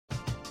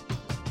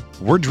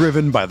We're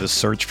driven by the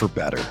search for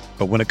better.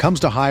 But when it comes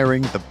to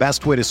hiring, the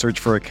best way to search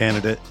for a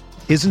candidate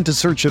isn't to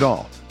search at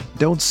all.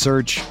 Don't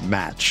search,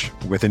 match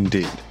with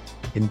Indeed.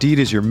 Indeed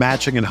is your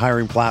matching and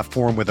hiring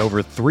platform with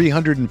over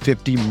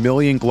 350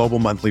 million global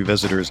monthly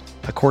visitors,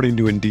 according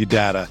to Indeed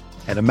data,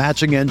 and a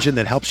matching engine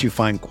that helps you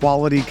find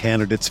quality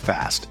candidates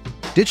fast.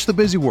 Ditch the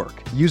busy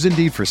work. Use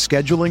Indeed for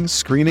scheduling,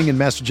 screening, and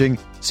messaging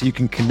so you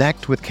can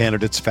connect with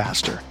candidates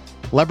faster.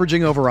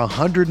 Leveraging over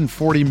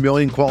 140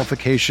 million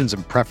qualifications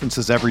and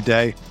preferences every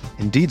day,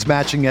 Indeed's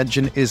matching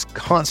engine is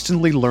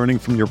constantly learning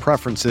from your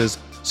preferences,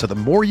 so the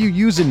more you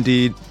use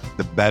Indeed,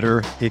 the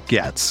better it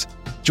gets.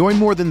 Join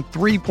more than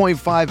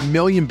 3.5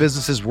 million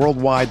businesses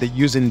worldwide that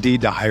use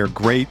Indeed to hire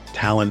great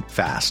talent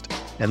fast.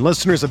 And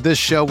listeners of this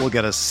show will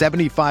get a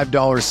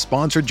 $75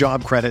 sponsored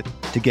job credit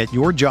to get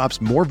your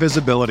jobs more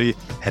visibility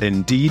at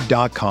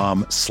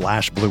Indeed.com/Blue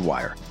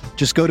Wire.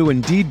 Just go to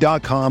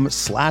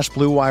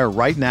Indeed.com/Blue Wire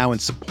right now and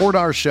support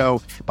our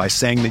show by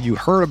saying that you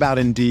heard about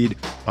Indeed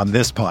on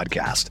this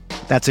podcast.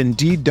 That's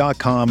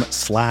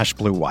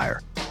Indeed.com/Blue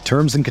Wire.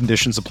 Terms and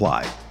conditions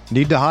apply.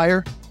 Need to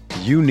hire?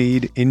 You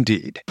need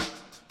Indeed.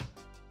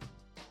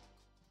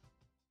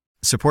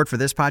 Support for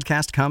this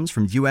podcast comes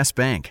from U.S.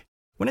 Bank.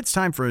 When it's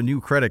time for a new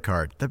credit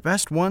card, the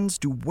best ones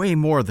do way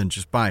more than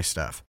just buy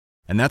stuff.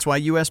 And that's why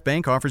U.S.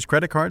 Bank offers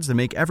credit cards that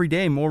make every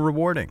day more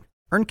rewarding.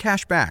 Earn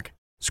cash back,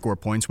 score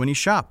points when you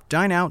shop,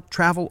 dine out,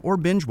 travel, or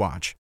binge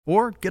watch,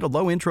 or get a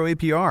low intro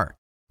APR.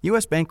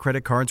 U.S. Bank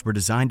credit cards were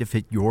designed to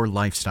fit your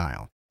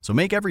lifestyle. So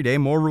make every day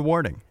more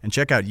rewarding and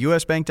check out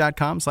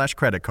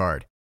usbank.com/credit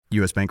card.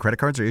 U.S. Bank credit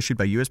cards are issued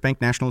by U.S. Bank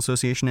National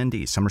Association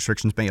ND. Some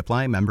restrictions may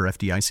apply. Member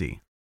FDIC.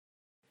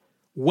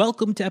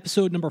 Welcome to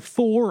episode number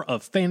 4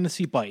 of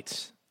Fantasy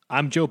Bites.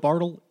 I'm Joe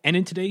Bartle, and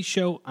in today's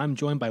show, I'm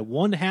joined by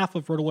one half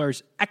of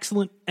RotoWire's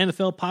excellent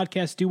NFL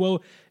podcast duo,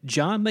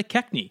 John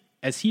McKechnie,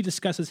 as he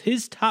discusses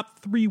his top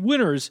 3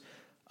 winners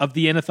of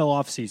the NFL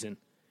offseason.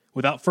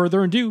 Without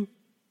further ado,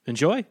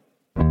 enjoy.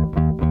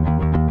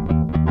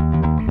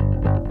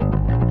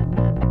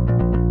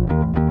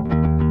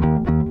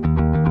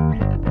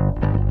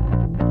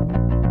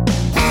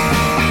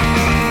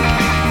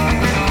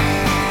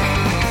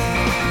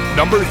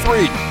 Number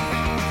 3.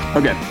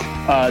 Okay.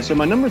 So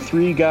my number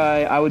 3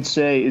 guy, I would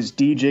say, is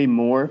DJ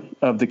Moore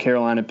of the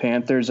Carolina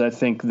Panthers. I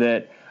think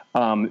that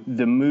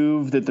the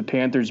move that the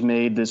Panthers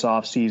made this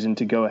offseason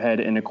to go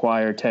ahead and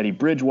acquire Teddy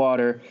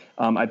Bridgewater,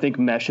 I think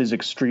meshes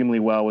extremely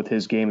well with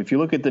his game. If you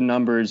look at the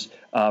numbers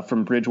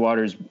from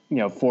Bridgewater's,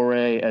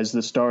 foray as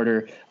the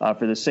starter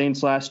for the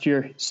Saints last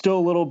year, still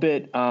a little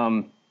bit,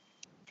 not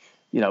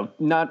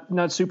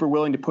super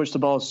willing to push the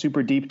ball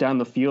super deep down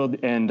the field.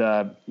 And,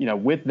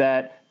 with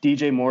that,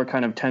 DJ Moore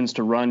kind of tends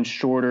to run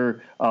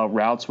shorter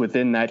routes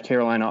within that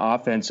Carolina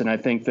offense. And I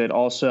think that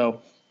also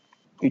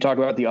you talk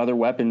about the other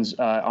weapons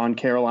on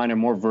Carolina,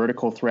 more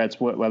vertical threats,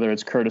 whether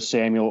it's Curtis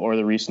Samuel or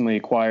the recently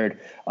acquired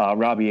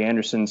Robbie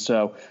Anderson.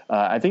 So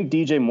I think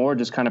DJ Moore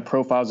just kind of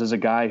profiles as a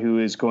guy who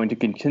is going to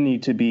continue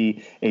to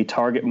be a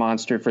target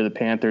monster for the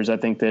Panthers. I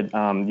think that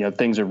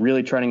things are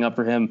really trending up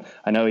for him.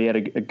 I know he had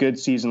a good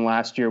season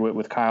last year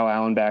with Kyle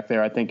Allen back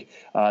there. I think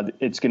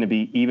it's going to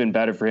be even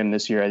better for him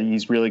this year.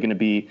 He's really going to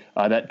be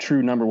that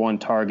true number 1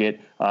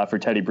 target for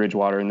Teddy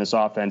Bridgewater in this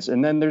offense.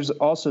 And then there's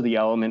also the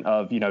element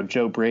of,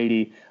 Joe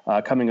Brady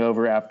coming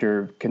over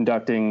after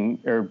conducting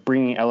or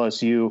bringing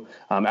LSU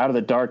out of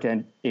the dark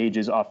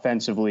ages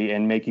offensively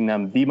and making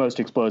them the most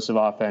explosive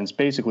offense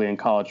basically in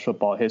college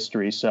football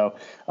history. So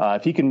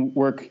if he can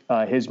work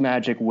his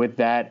magic with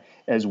that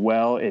as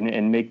well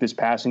and make this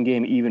passing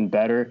game even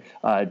better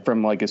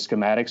from like a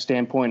schematic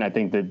standpoint, I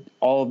think that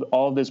all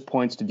of this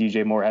points to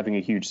DJ Moore having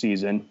a huge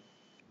season.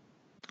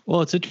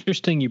 Well, it's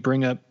interesting you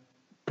bring up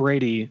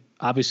Brady,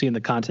 obviously in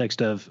the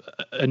context of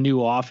a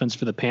new offense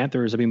for the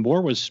Panthers. I mean,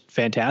 Moore was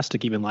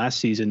fantastic even last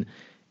season,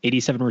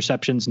 87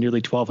 receptions, nearly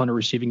 1,200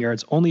 receiving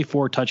yards, only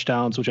 4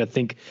 touchdowns, which I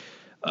think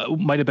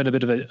might have been a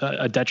bit of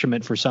a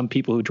detriment for some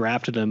people who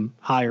drafted him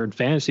higher in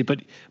fantasy. But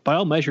by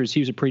all measures,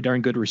 he was a pretty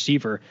darn good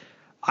receiver.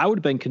 I would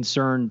have been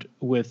concerned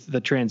with the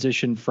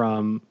transition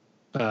from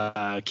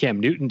Cam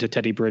Newton to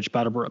Teddy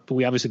Bridgewater, but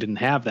we obviously didn't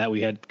have that.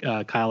 We had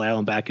Kyle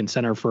Allen back in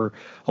center for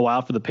a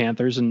while for the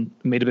Panthers and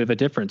made a bit of a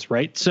difference,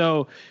 right?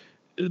 So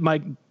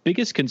my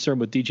biggest concern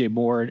with DJ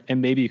Moore, and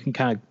maybe you can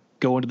kind of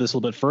go into this a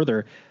little bit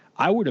further,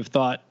 I would have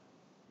thought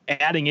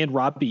adding in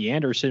Robbie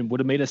Anderson would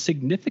have made a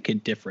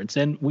significant difference.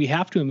 And we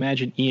have to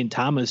imagine Ian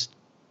Thomas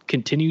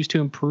continues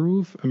to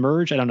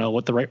emerge. I don't know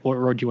what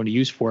word you want to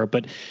use for it,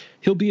 but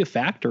he'll be a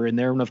factor in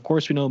there. And of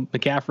course, we know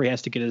McCaffrey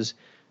has to get his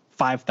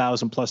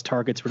 5,000 plus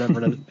targets,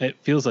 whatever it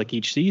feels like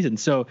each season.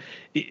 So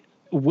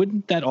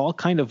wouldn't that all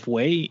kind of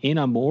weigh in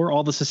on Moore?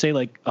 All this to say,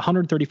 like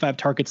 135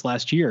 targets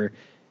last year,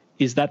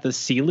 is that the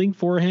ceiling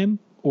for him?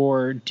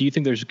 Or do you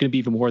think there's going to be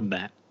even more than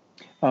that?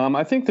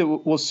 I think that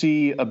we'll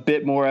see a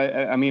bit more.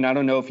 I mean, I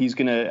don't know if he's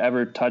going to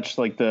ever touch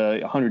like the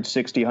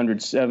 160,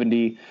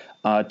 170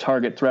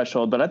 target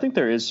threshold, but I think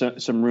there is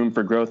some room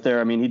for growth there.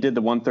 I mean, he did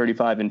the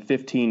 135 in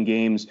 15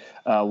 games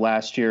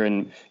last year.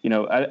 And,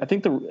 I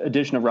think the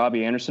addition of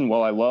Robbie Anderson,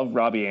 while I love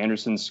Robbie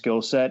Anderson's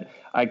skill set,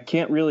 I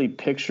can't really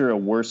picture a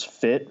worse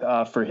fit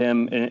for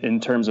him in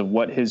terms of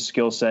what his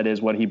skill set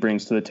is, what he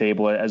brings to the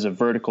table as a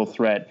vertical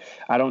threat.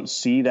 I don't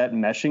see that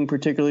meshing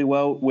particularly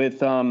well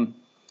with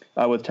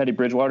Teddy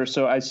Bridgewater.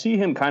 So I see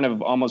him kind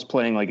of almost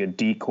playing like a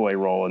decoy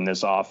role in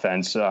this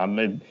offense,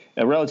 a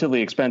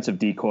relatively expensive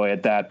decoy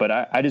at that. But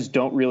I just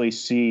don't really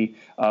see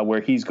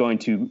where he's going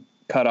to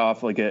cut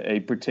off like a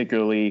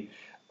particularly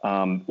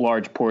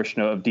large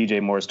portion of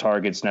DJ Moore's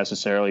targets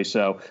necessarily.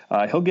 So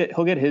he'll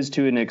get his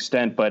to an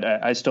extent, but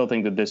I still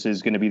think that this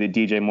is going to be the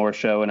DJ Moore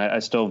show. And I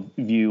still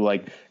view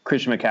like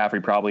Christian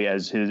McCaffrey probably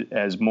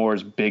as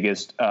Moore's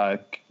biggest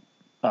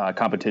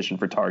competition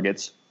for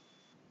targets.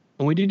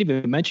 And we didn't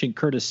even mention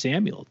Curtis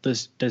Samuel.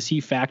 Does he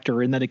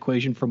factor in that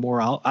equation for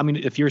Moore? I mean,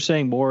 if you're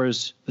saying Moore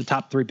is the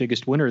top 3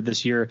 biggest winner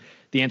this year,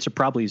 the answer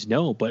probably is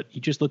no. But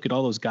you just look at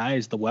all those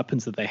guys, the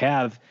weapons that they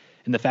have,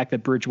 and the fact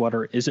that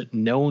Bridgewater isn't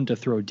known to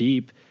throw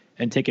deep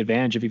and take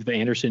advantage of either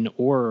Anderson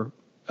or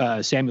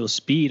Samuel's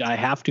speed. I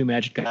have to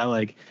imagine a guy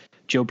like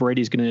Joe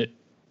Brady's going to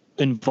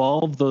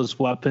involve those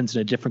weapons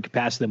in a different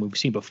capacity than we've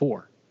seen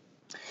before.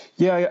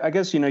 Yeah, I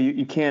guess,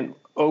 you can't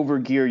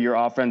overgear your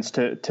offense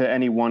to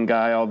any one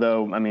guy,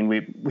 although I mean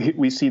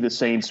we see the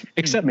Saints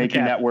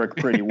making that work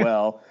pretty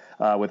well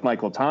with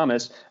Michael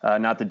Thomas,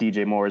 not the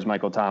DJ Moore is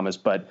Michael Thomas,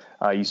 but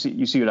you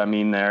see what I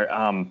mean there.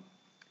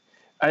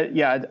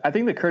 I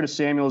think that Curtis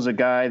Samuel is a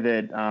guy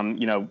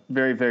that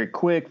very, very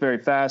quick, very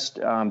fast,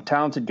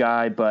 talented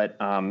guy, but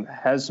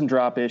has some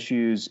drop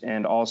issues,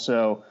 and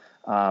also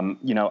I'm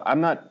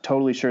not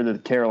totally sure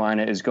that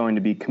Carolina is going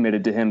to be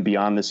committed to him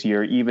beyond this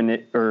year,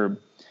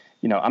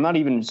 I'm not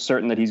even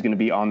certain that he's going to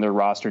be on their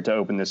roster to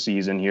open this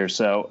season here.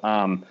 So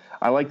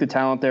I like the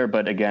talent there,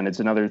 but again, it's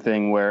another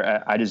thing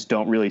where I just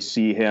don't really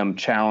see him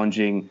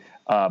challenging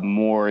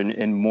Moore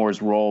in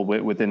Moore's role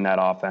within that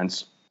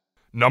offense.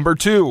 Number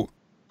 2.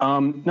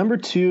 Number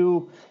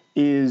 2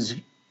 is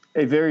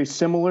a very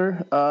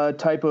similar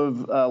type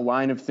of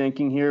line of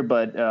thinking here,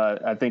 but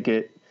I think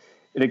it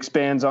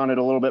expands on it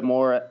a little bit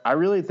more. I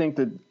really think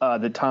that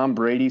the Tom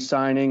Brady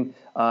signing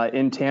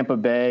in Tampa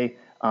Bay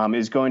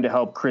is going to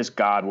help Chris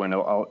Godwin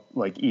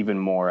like even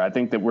more. I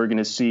think that we're going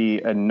to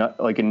see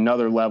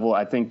another level.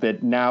 I think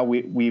that now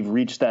we've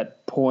reached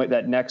that point,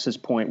 that nexus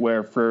point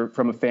where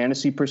from a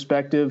fantasy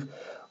perspective,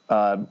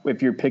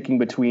 if you're picking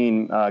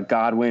between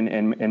Godwin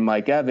and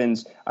Mike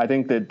Evans, I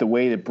think that the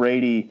way that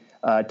Brady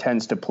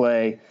tends to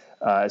play,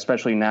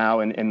 especially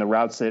now in the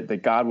routes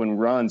that Godwin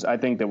runs, I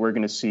think that we're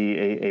going to see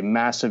a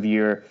massive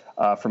year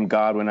from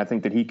Godwin. I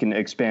think that he can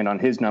expand on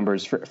his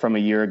numbers from a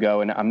year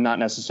ago, and I'm not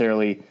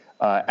necessarily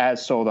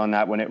as sold on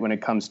that when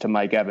it comes to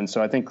Mike Evans.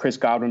 So I think Chris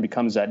Godwin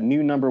becomes that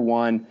new number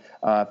 1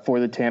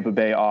 for the Tampa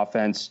Bay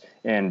offense,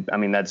 and I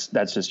mean that's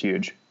just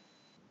huge.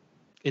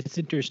 It's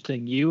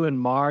interesting. You and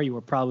Mar, you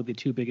were probably the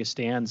 2 biggest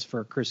stands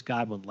for Chris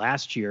Godwin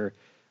last year,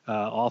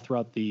 all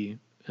throughout the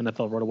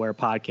NFL RotoWire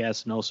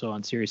podcast and also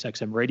on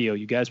SiriusXM Radio.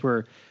 You guys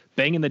were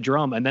banging the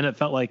drum, and then it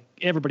felt like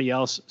everybody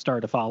else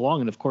started to follow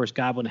along. And of course,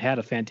 Godwin had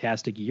a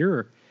fantastic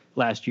year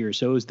last year.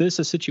 So is this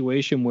a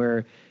situation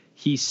where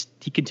he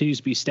continues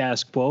to be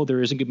status quo?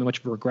 There isn't going to be much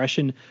of a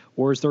regression,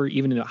 or is there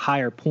even a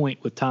higher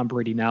point with Tom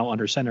Brady now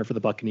under center for the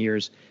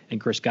Buccaneers and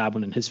Chris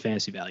Godwin and his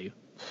fantasy value?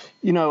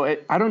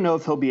 I don't know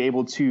if he'll be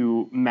able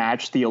to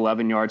match the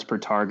 11 yards per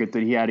target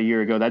that he had a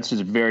year ago. That's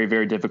just very,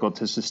 very difficult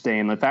to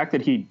sustain. The fact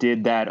that he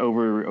did that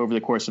over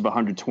the course of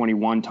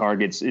 121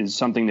 targets is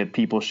something that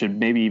people should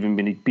maybe even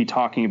be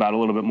talking about a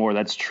little bit more.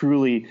 That's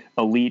truly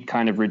elite,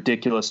 kind of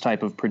ridiculous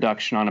type of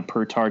production on a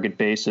per target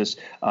basis,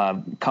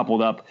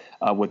 coupled up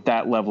with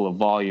that level of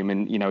volume.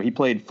 And, he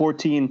played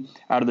 14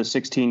 out of the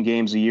 16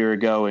 games a year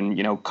ago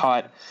and,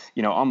 caught,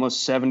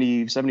 almost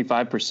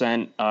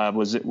 75%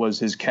 was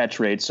his catch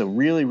rate. So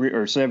really,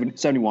 or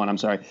 71, I'm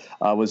sorry,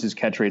 was his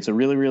catch rate. So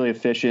really, really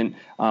efficient.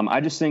 I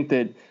just think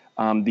that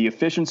the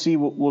efficiency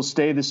will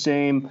stay the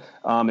same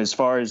as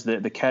far as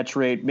the catch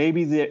rate.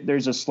 Maybe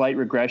there's a slight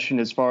regression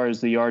as far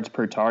as the yards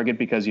per target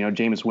because,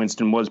 Jameis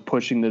Winston was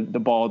pushing the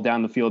ball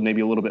down the field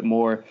maybe a little bit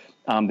more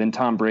than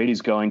Tom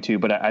Brady's going to.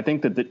 But I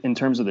think that in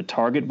terms of the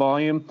target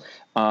volume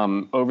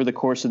over the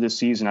course of this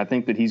season, I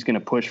think that he's going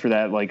to push for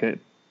that like a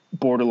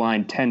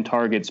borderline 10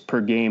 targets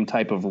per game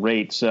type of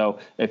rate. So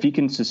if he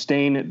can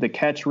sustain the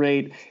catch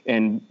rate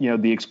and,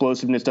 the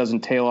explosiveness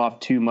doesn't tail off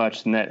too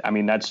much,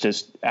 then that's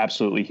just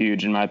absolutely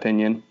huge in my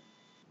opinion.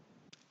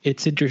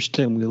 It's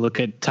interesting. We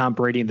look at Tom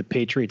Brady and the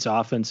Patriots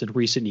offense in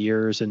recent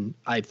years, and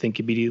I think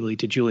immediately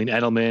to Julian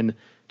Edelman,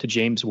 to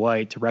James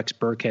White, to Rex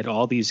Burkhead,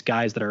 all these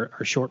guys that are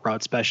short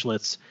route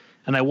specialists.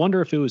 And I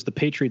wonder if it was the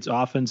Patriots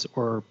offense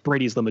or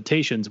Brady's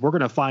limitations. We're going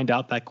to find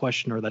out that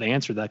question or that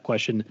answer to that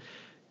question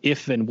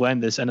if and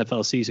when this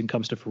NFL season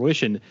comes to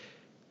fruition.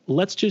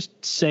 let's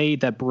just say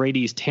that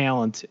Brady's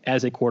talent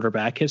as a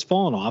quarterback has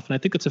fallen off, and I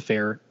think it's a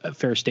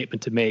fair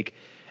statement to make.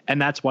 And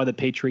that's why the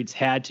Patriots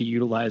had to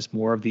utilize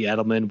more of the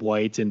Edelman,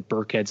 White, and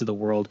Burkheads of the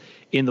world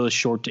in those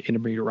short to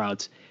intermediate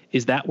routes.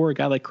 Is that where a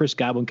guy like Chris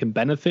Godwin can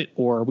benefit,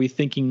 or are we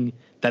thinking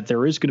that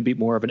there is going to be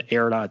more of an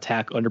air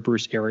attack under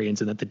Bruce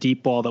Arians, and that the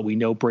deep ball that we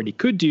know Brady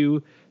could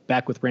do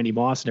back with Randy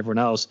Moss and everyone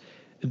else,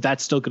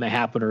 that's still going to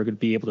happen, or going to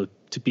be able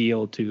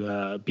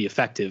to be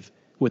effective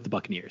with the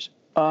Buccaneers?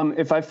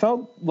 If I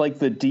felt like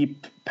the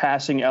deep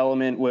passing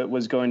element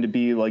was going to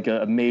be like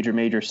a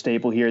major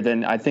staple here,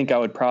 then I think I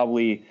would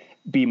probably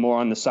be more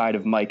on the side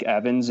of Mike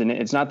Evans. And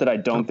it's not that I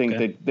don't think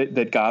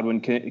that Godwin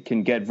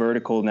can get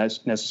vertical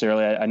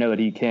necessarily. I know that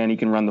he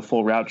can run the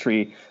full route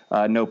tree,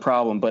 no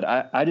problem. But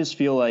I just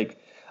feel like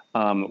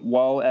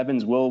while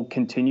Evans will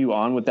continue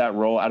on with that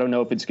role, I don't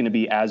know if it's going to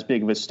be as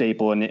big of a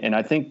staple. And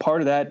I think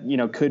part of that,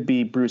 could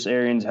be Bruce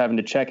Arians having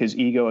to check his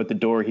ego at the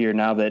door here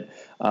now that,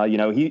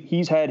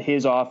 he's had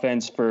his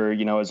offense for,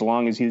 as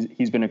long as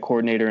he's been a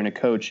coordinator and a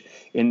coach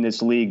in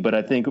this league. But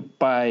I think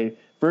by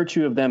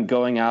virtue of them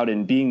going out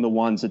and being the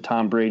ones that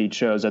Tom Brady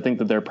chose, I think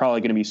that there are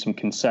probably going to be some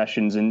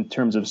concessions in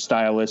terms of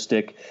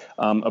stylistic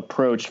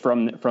approach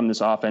from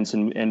this offense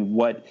and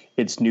what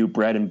its new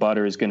bread and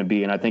butter is going to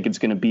be. And I think it's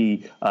going to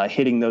be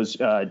hitting those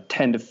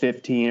 10 to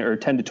 15 or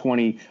 10 to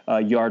 20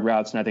 yard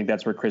routes. And I think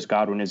that's where Chris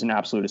Godwin is an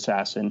absolute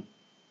assassin.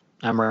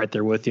 I'm right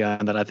there with you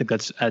on that. I think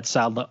that's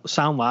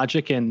sound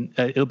logic, and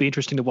it'll be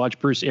interesting to watch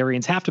Bruce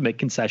Arians have to make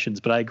concessions.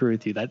 But I agree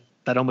with you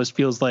that almost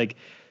feels like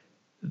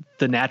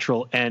the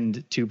natural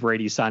end to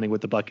Brady signing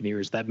with the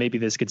Buccaneers, that maybe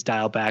this gets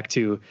dialed back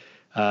to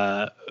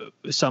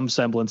some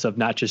semblance of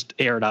not just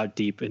aired out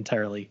deep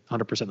entirely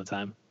 100% of the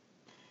time.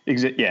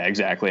 Yeah,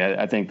 exactly.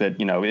 I think that,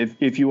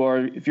 if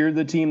you're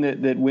the team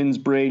that wins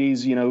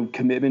Brady's,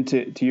 commitment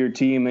to your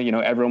team,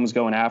 everyone was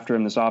going after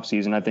him this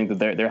offseason. I think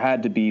that there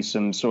had to be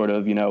some sort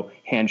of,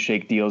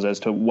 handshake deals as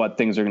to what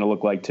things are going to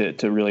look like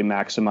to really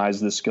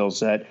maximize the skill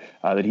set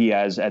that he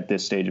has at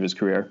this stage of his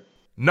career.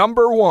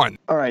 Number one.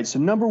 All right. So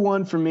number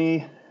one for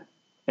me,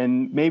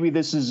 and maybe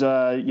this is,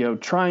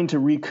 trying to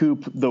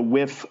recoup the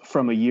whiff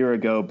from a year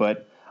ago,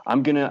 but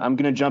I'm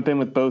gonna jump in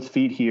with both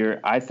feet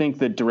here. I think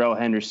that Darrell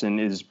Henderson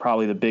is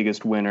probably the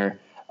biggest winner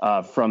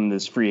from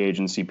this free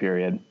agency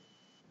period.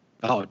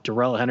 Oh,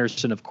 Darrell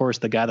Henderson, of course,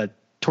 the guy that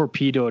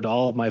torpedoed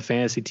all of my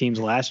fantasy teams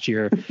last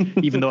year,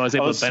 even though I was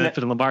able to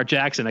benefit Lamar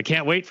Jackson. I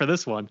can't wait for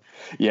this one.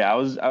 Yeah,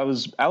 I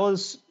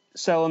was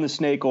selling the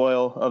snake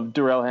oil of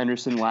Darrell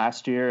Henderson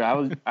last year.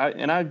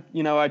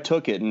 I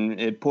took it,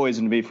 and it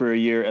poisoned me for a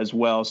year as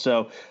well.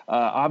 So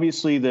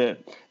obviously the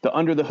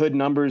under the hood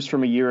numbers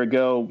from a year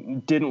ago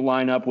didn't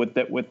line up with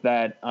that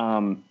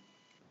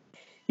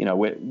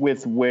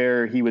with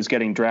where he was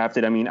getting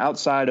drafted. I mean,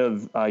 outside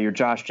of your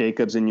Josh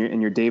Jacobs and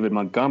your David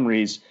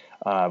Montgomerys,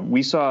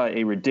 we saw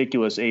a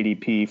ridiculous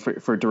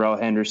ADP for Darrell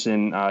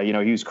Henderson.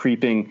 He was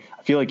creeping,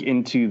 I feel like,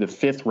 into the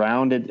 5th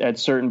round at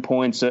certain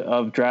points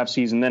of draft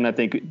season. Then I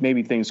think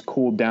maybe things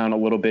cooled down a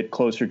little bit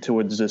closer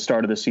towards the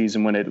start of the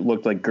season when it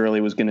looked like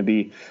Gurley was going to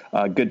be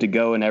good to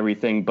go and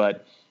everything.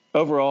 But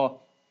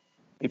overall,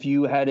 if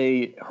you had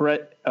a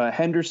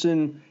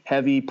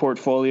Henderson-heavy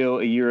portfolio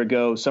a year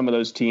ago, some of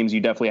those teams,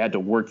 you definitely had to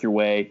work your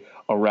way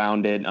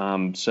around it.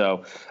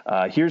 So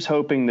here's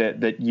hoping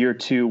that year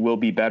 2 will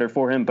be better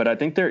for him. But I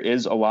think there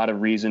is a lot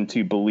of reason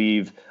to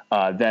believe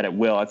that it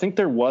will. I think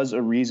there was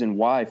a reason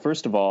why,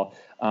 first of all,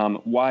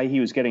 why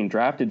he was getting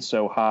drafted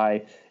so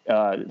high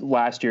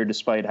last year,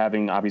 despite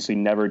having obviously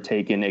never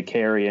taken a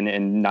carry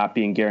and not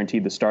being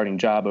guaranteed the starting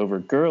job over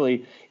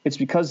Gurley. It's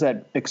because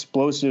that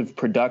explosive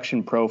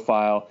production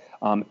profile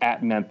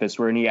at Memphis,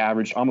 where he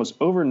averaged almost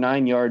over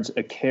 9 yards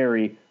a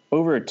carry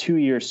over a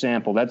 2-year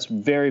sample. That's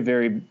very,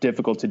 very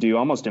difficult to do,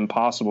 almost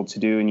impossible to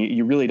do. And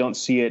you really don't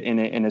see it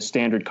in a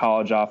standard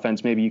college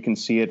offense. Maybe you can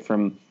see it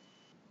from,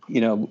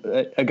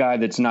 a guy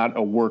that's not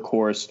a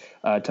workhorse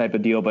type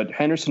of deal. But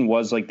Henderson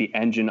was like the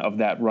engine of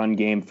that run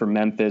game for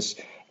Memphis.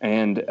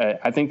 And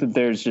I think that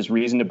there's just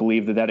reason to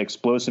believe that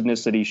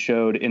explosiveness that he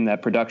showed in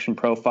that production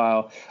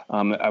profile,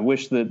 I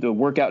wish that the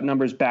workout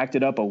numbers backed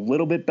it up a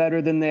little bit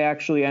better than they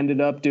actually ended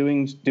up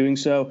doing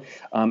so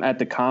at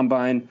the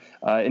Combine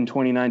in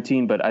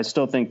 2019. But I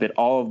still think that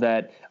all of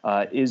that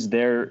is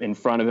there in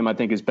front of him. I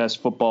think his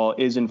best football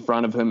is in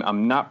front of him.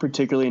 I'm not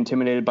particularly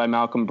intimidated by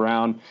Malcolm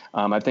Brown.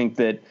 I think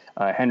that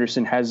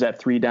Henderson has that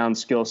 3-down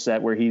skill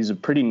set where he's a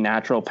pretty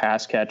natural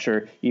pass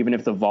catcher, even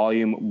if the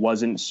volume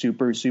wasn't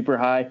super, super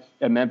high.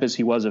 At Memphis,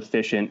 he was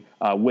efficient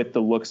with the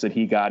looks that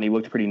he got, and he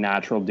looked pretty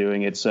natural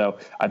doing it. So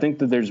I think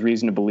that there's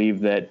reason to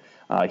believe that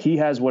he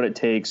has what it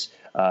takes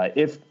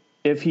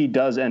if he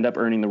does end up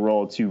earning the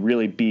role to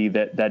really be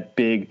that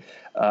big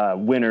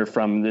winner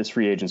from this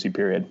free agency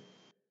period.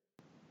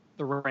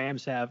 The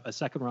Rams have a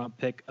 2nd-round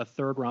pick, a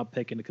 3rd-round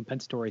pick, and a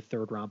compensatory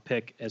 3rd-round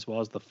pick, as well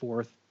as the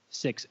 4th,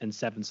 6th, and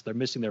 7th. So they're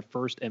missing their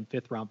 1st and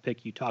 5th-round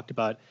pick. You talked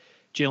about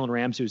Jalen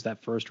Ramsey, who's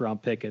that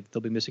 1st-round pick.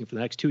 They'll be missing for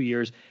the next 2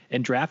 years.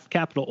 And draft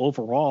capital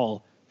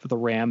overall for the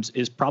Rams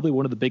is probably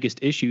one of the biggest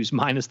issues,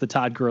 minus the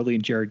Todd Gurley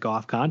and Jared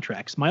Goff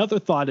contracts. My other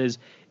thought is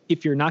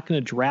if you're not going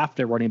to draft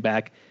a running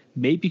back,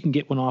 maybe you can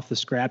get one off the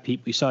scrap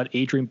heap. We saw it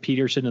Adrian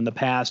Peterson in the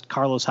past,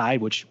 Carlos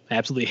Hyde, which I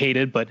absolutely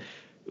hated, but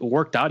it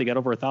worked out. He got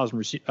over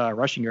 1,000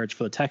 rushing yards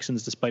for the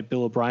Texans, despite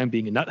Bill O'Brien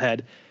being a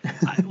nuthead.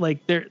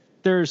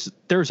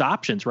 There's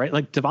options, right?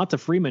 Like Devonta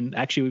Freeman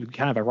actually would be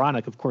kind of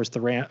ironic. Of course,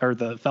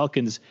 the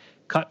Falcons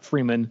cut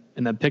Freeman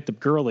and then picked up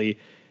Gurley.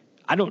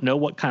 I don't know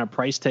what kind of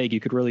price tag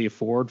you could really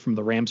afford from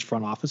the Rams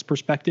front office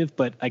perspective,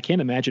 but I can't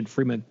imagine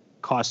Freeman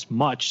costs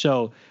much.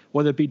 So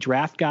whether it be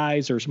draft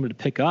guys or someone to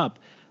pick up,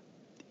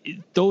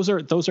 those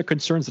are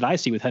concerns that I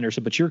see with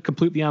Henderson, but you're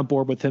completely on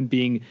board with him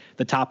being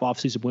the top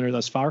offseason winner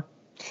thus far?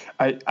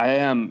 I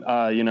am,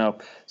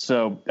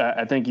 so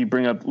I think you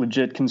bring up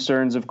legit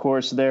concerns, of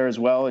course, there as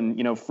well.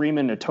 And,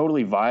 Freeman, a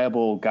totally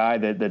viable guy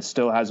that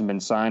still hasn't been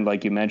signed,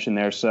 like you mentioned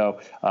there.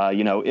 So,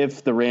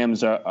 if the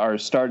Rams are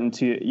starting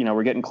to,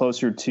 we're getting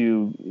closer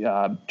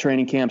to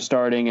training camp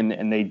starting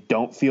and they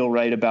don't feel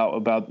right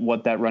about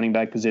what that running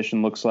back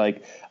position looks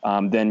like,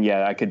 then,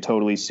 yeah, I could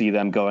totally see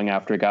them going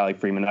after a guy like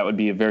Freeman. That would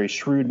be a very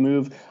shrewd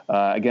move.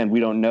 Again, we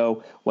don't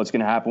know what's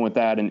going to happen with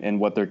that and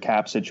what their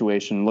cap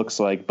situation looks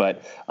like.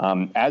 But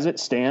as it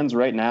stands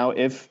right now,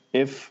 if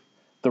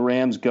the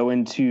Rams go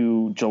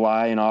into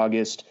July and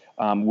August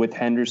with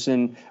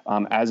Henderson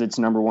as its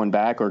number one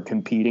back or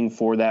competing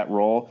for that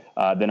role,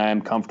 then I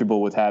am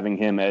comfortable with having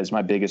him as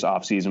my biggest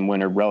offseason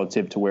winner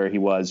relative to where he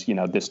was,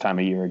 this time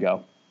a year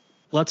ago.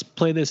 Let's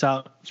play this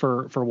out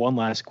for one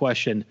last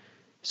question.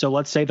 So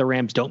let's say the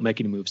Rams don't make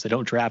any moves. They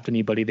don't draft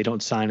anybody. They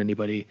don't sign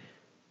anybody.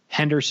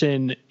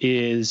 Henderson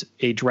is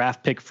a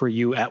draft pick for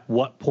you at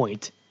what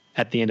point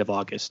at the end of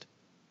August?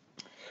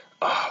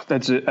 Oh,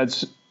 that's a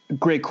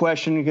great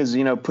question because,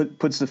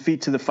 puts the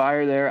feet to the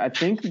fire there. I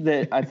think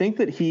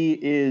that he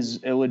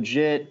is a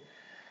legit,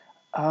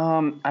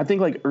 I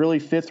think like early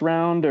fifth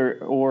round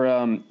or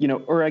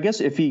I guess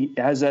if he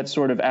has that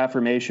sort of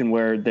affirmation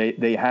where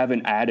they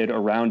haven't added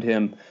around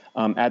him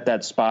at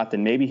that spot,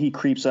 then maybe he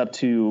creeps up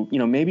to,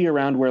 maybe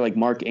around where like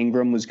Mark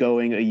Ingram was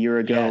going a year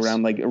ago, yes,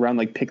 around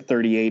like pick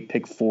 38,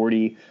 pick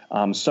 40,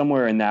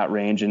 somewhere in that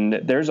range. And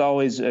there's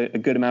always a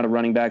good amount of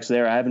running backs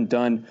there. I haven't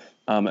done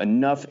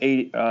enough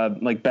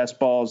like best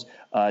balls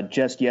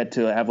just yet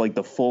to have like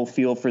the full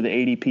feel for the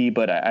ADP,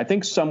 but I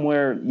think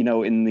somewhere,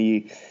 in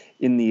the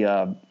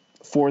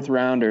fourth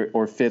round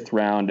or fifth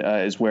round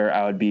is where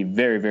I would be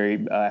very,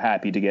 very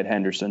happy to get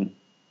Henderson.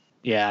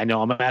 Yeah, I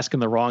know I'm asking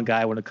the wrong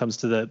guy when it comes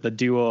to the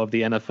duo of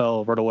the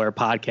NFL RotoWire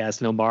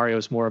podcast. I know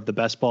Mario's more of the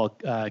best ball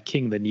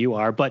king than you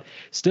are, but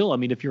still, I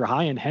mean, if you're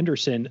high in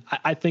Henderson,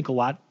 I think a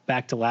lot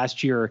back to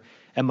last year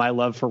and my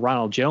love for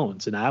Ronald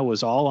Jones. And I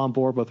was all on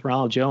board with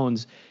Ronald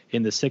Jones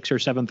in the 6th or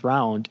 7th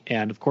round.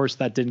 And of course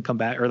that didn't come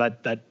back, or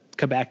that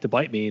come back to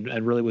bite me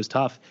and really was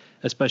tough,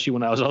 especially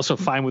when I was also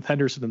fine with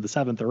Henderson in the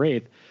 7th or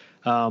 8th.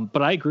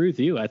 But I agree with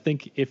you. I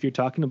think if you're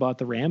talking about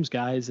the Rams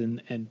guys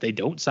and they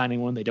don't sign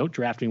anyone, they don't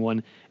draft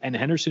anyone, and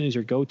Henderson is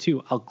your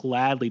go-to, I'll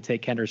gladly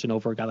take Henderson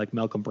over a guy like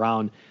Malcolm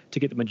Brown to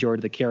get the majority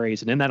of the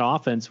carries. And in that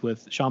offense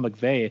with Sean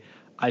McVay,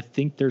 I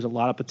think there's a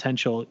lot of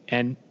potential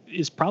and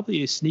is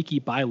probably a sneaky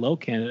buy low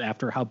candidate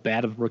after how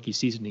bad of a rookie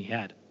season he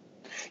had.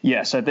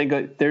 Yes, I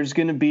think there's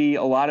going to be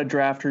a lot of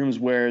draft rooms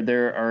where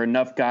there are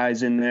enough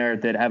guys in there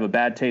that have a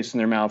bad taste in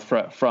their mouth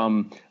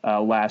from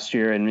last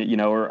year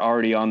and, are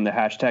already on the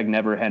hashtag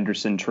Never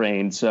Henderson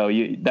train. So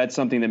that's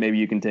something that maybe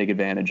you can take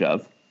advantage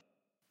of.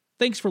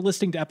 Thanks for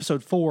listening to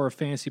episode 4 of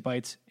Fantasy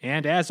Bites.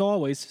 And as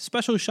always,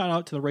 special shout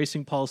out to the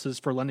Racing Pulses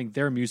for lending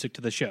their music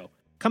to the show.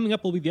 Coming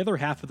up will be the other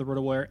half of the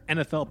RotoWire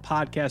NFL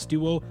podcast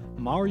duo,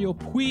 Mario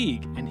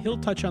Puig, and he'll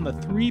touch on the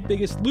 3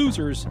 biggest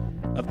losers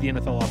of the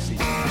NFL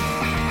offseason.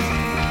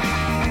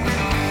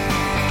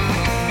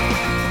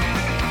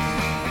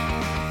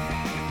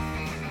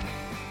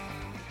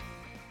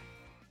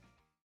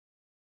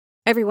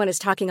 Everyone is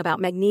talking about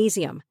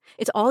magnesium.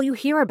 It's all you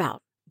hear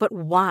about. But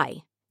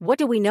why? What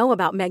do we know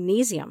about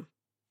magnesium?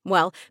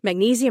 Well,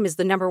 magnesium is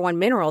the number one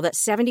mineral that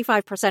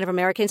 75% of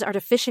Americans are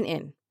deficient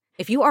in.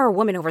 If you are a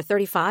woman over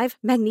 35,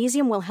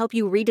 magnesium will help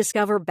you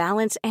rediscover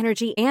balance,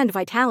 energy, and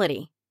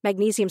vitality.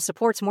 Magnesium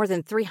supports more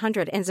than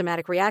 300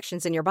 enzymatic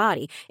reactions in your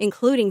body,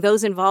 including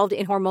those involved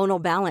in hormonal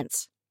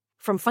balance.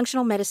 From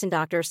functional medicine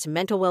doctors to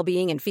mental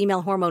well-being and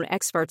female hormone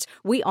experts,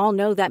 we all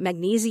know that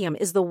magnesium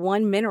is the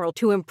one mineral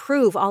to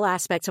improve all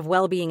aspects of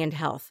well-being and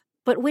health.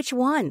 But which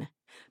one?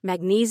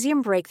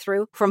 Magnesium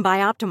Breakthrough from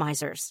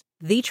Bioptimizers,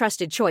 the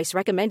trusted choice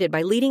recommended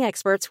by leading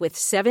experts with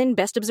 7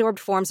 best-absorbed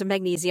forms of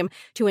magnesium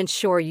to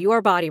ensure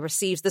your body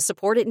receives the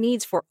support it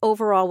needs for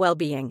overall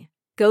well-being.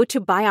 Go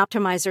to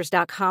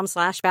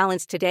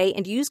bioptimizers.com/balance today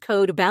and use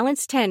code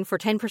BALANCE10 for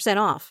 10%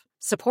 off.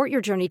 Support your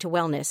journey to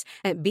wellness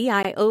at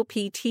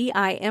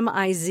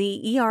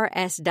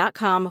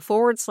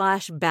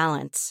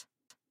bioptimizers.com/balance.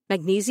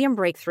 Magnesium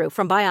Breakthrough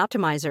from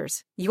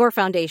Bioptimizers, your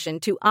foundation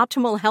to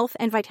optimal health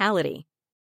and vitality.